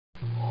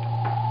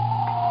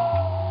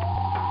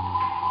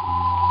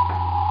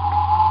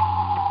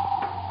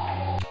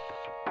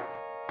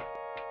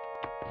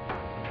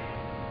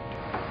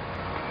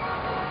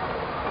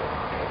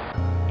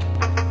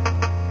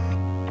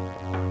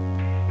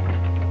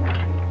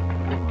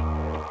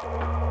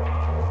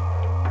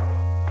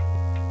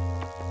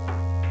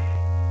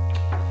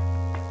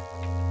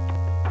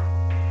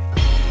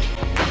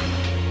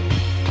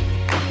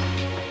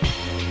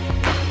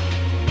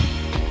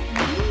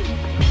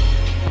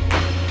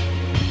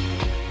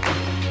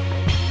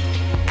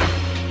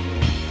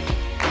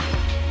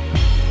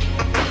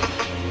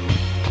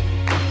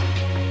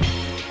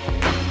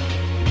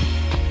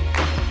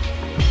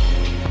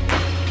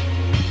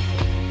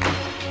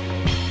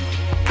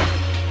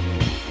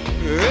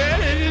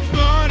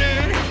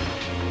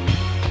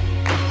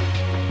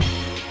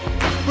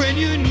when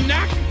you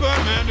knocked upon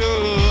my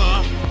door.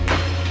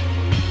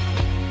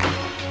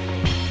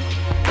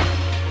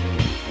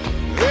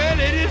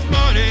 Early this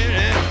morning,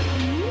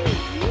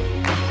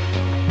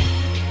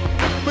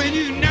 when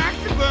you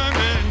knocked upon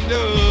my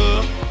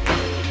door,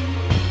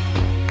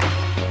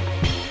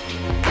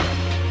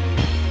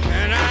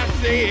 and I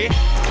say,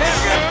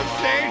 hello,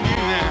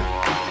 Satan,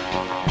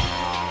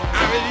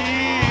 I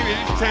believe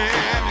it's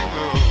time to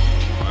go.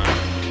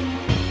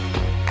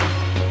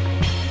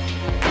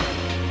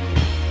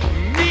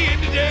 Me and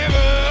the devil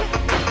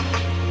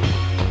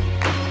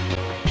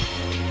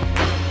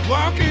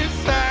walking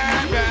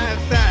side by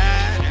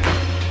side.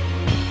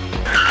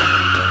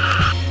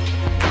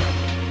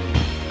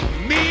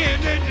 Me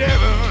and the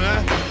devil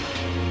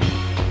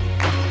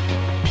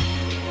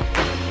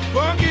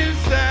walking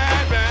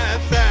side by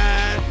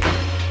side.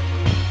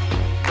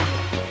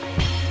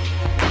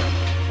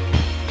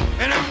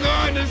 And I'm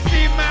going to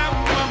see my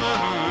woman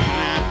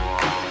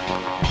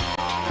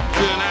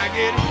until I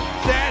get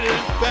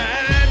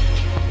satisfied.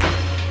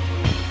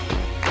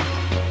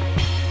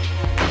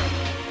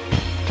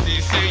 She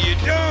said you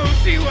don't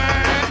see why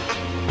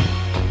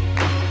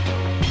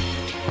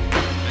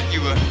you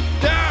will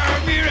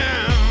dog me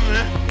around.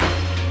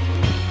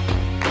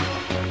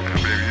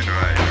 Baby, you know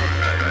how you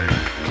do it.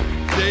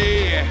 Say,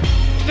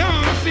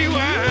 don't see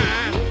why.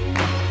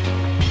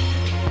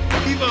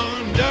 Keep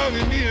on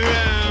dogging me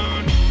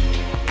around.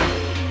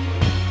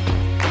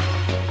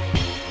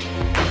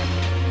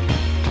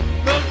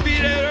 Must be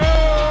that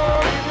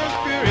old evil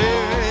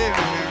spirit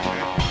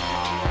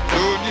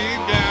so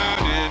deep down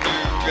in the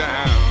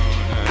ground.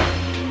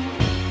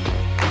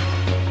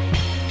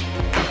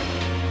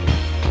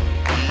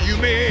 You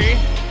may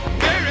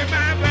bury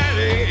my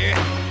body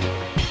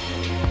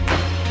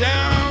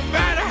down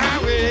by the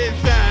highway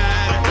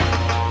side.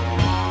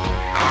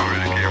 I don't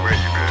really care where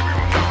you bury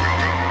me.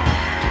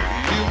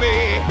 You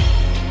may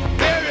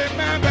bury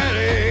my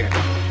body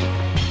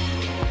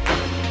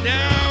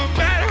down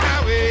by the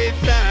highway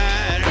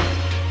side.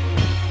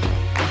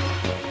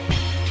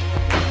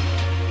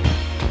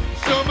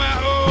 So my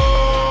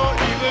old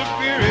evil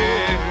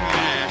spirit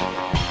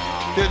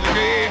to the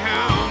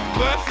Greyhound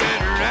bus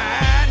and ride.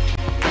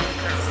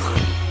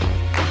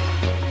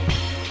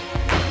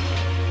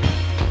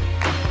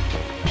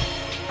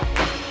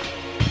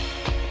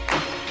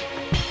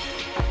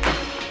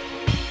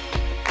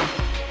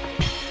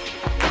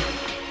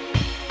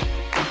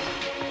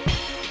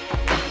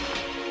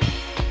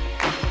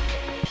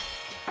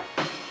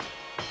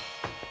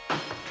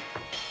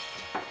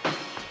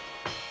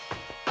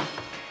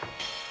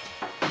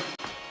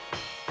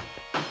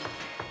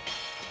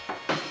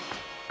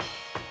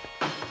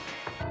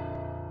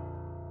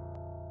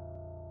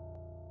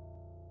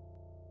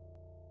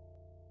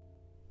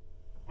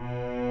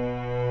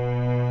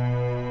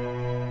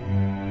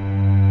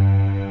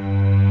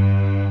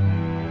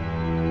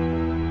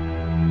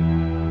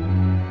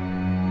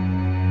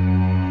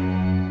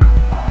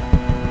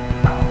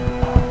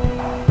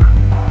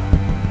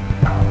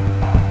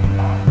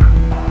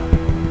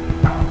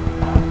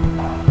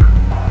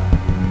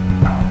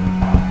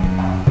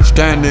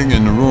 Standing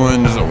in the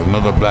ruins of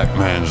another black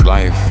man's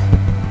life,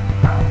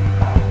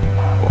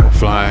 or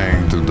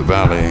flying through the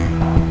valley,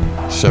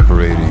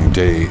 separating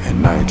day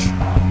and night.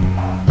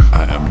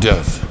 I am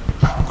death,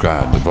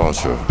 cried the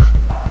vulture,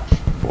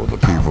 for the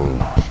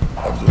people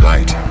of the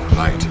light.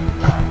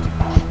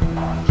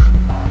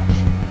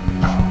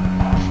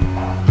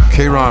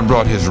 Charon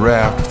brought his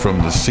raft from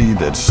the sea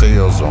that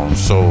sails on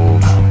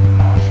souls.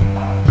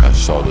 I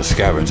saw the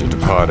scavenger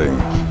departing,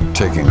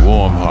 taking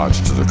warm hearts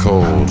to the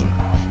cold.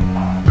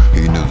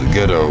 He knew the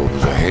ghetto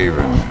was a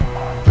haven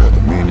for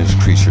the meanest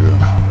creature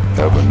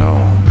ever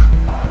known.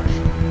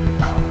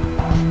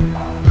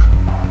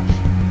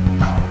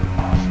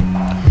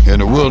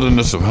 In a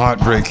wilderness of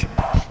heartbreak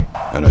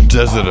and a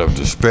desert of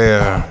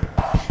despair,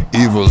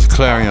 evil's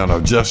clarion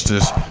of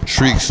justice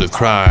shrieks a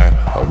cry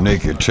of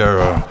naked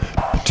terror,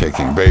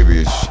 taking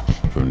babies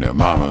from their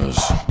mamas,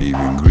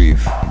 leaving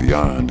grief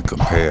beyond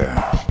compare.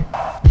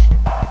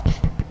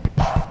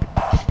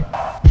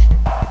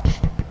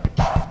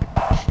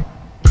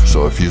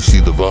 So if you see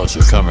the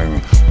vulture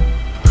coming,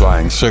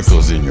 flying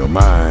circles in your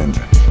mind,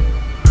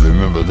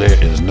 remember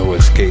there is no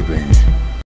escaping.